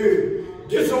us to do.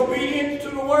 Disobedience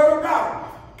to the word of God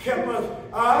kept us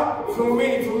from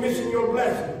many from missing your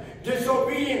blessing.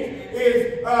 Disobedience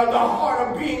is the heart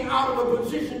of being out of a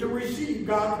position to receive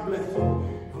God's blessing.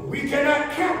 We cannot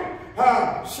count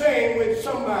saying with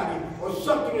somebody or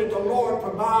something that the Lord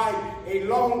provided a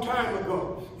long time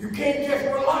ago. You can't just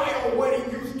rely on what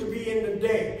it used to be in the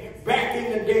day, back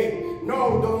in the day.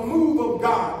 No, the move of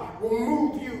God will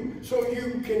move you so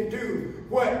you can do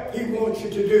what he wants you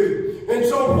to do. And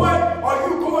so what are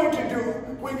you going to do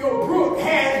when your brook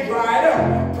has dried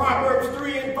up? Proverbs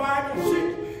 3 and 5 and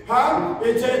 6.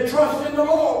 It says, trust in the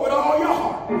Lord with all your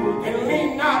heart and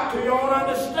lean not to your own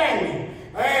understanding.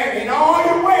 And in all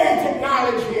your ways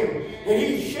acknowledge him, and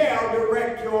he shall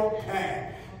direct your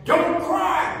path. Don't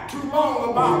cry too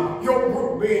long about your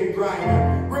brook being dried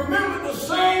up. Remember, the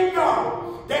same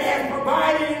God that has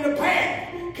provided in the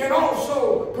past can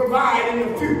also provide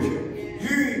in the future.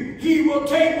 He will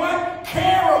take what?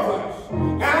 Care of us.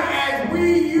 Now, as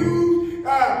we use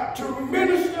to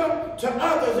minister to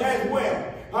others as well.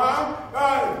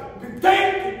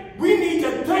 We need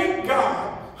to thank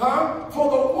God for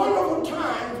the wonderful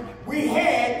times we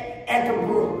had at the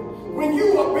brook. When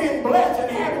you are being blessed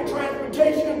and having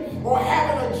transportation or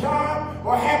having a job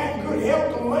or having good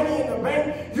health or money in the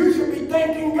bank, you should be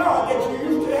thanking God that you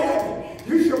used to have it.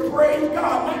 You should praise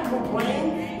God, not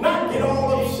complain, not get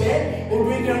all upset and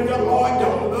be like, the Lord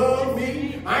don't love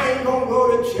me. I ain't going to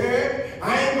go to church.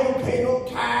 I ain't going to pay no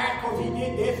tithe because he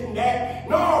did this and that.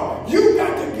 No, you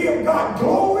got to give God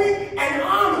glory and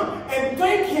honor and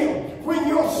thank him when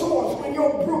your source, when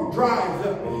your brook dries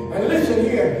up. And listen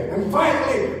here, and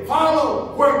finally,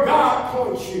 follow where God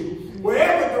points you.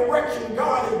 Whatever direction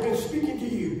God has been speaking to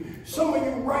you. Some of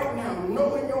you right now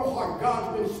know in your heart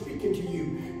God's been speaking to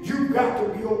you. You've got to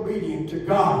be obedient to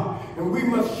God. And we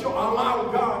must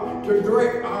allow God to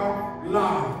direct our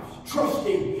lives,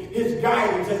 trusting his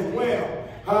guidance as well.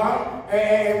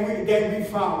 That we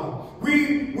follow.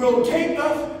 We will take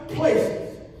us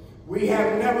places we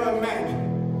have never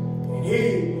imagined. And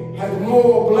he has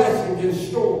more blessings in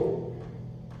store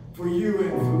for you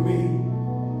and for me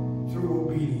through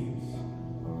obedience.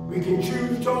 We can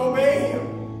choose to obey him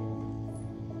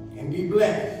and be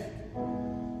blessed.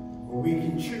 Or we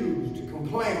can choose to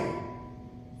complain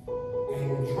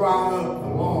and dry up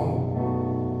along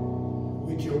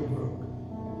with your brook.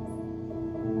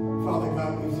 Father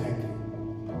God, we thank you.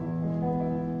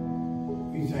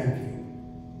 We thank you.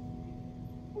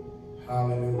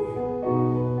 Hallelujah.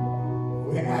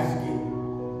 We're asking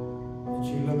that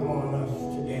you look on us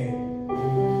today.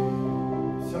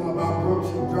 Some of our brooks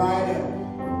have dried up.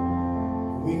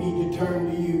 We need to turn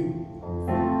to you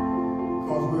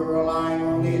because we're relying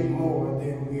on it more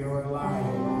than we are relying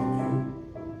on you.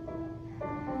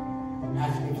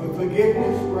 Asking for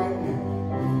forgiveness right now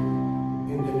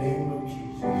in the name of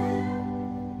Jesus.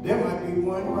 There might be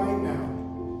one right now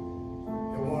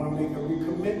that want to make a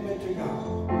recommitment to God.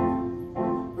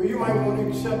 Or you might want to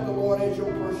accept the Lord as your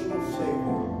personal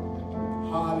Savior.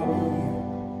 Hallelujah.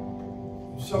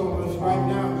 Some of us right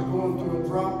now are going through a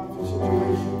drought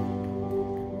situation.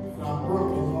 And our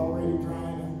brook is already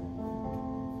dried up.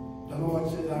 The Lord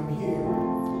says, I'm here.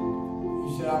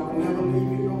 He said, I will never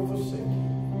leave you nor forsake you.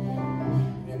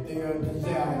 And if they are a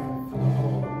desire for the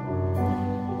Lord,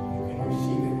 you can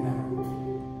receive it now.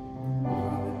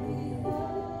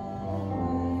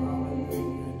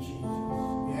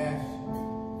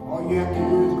 All you have to do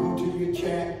is go to your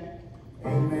chat,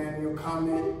 amen, your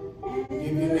comment,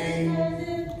 give your name,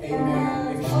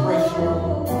 amen, express your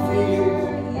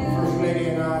feelings. First Lady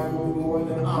and I will be more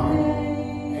than honored,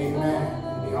 amen.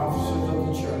 And the officers of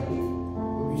the church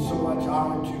will be so much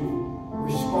honored to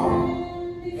respond,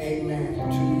 amen,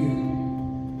 to you.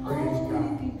 Praise God.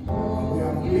 And we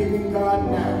are believing God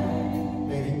now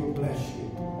that he will bless you.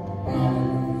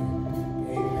 Hallelujah.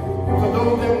 Amen. And for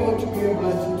those that want to be a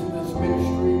blessing to this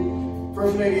ministry,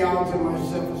 First Lady Oggs and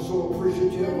myself are so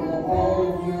appreciative of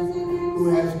all of you who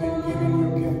has been giving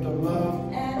your gift of love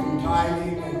through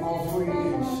tithing and offering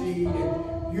and seed.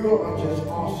 And you are just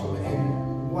awesome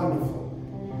and wonderful.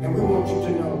 And we want you to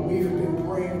know we have been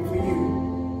praying for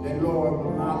you that Lord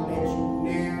will not let you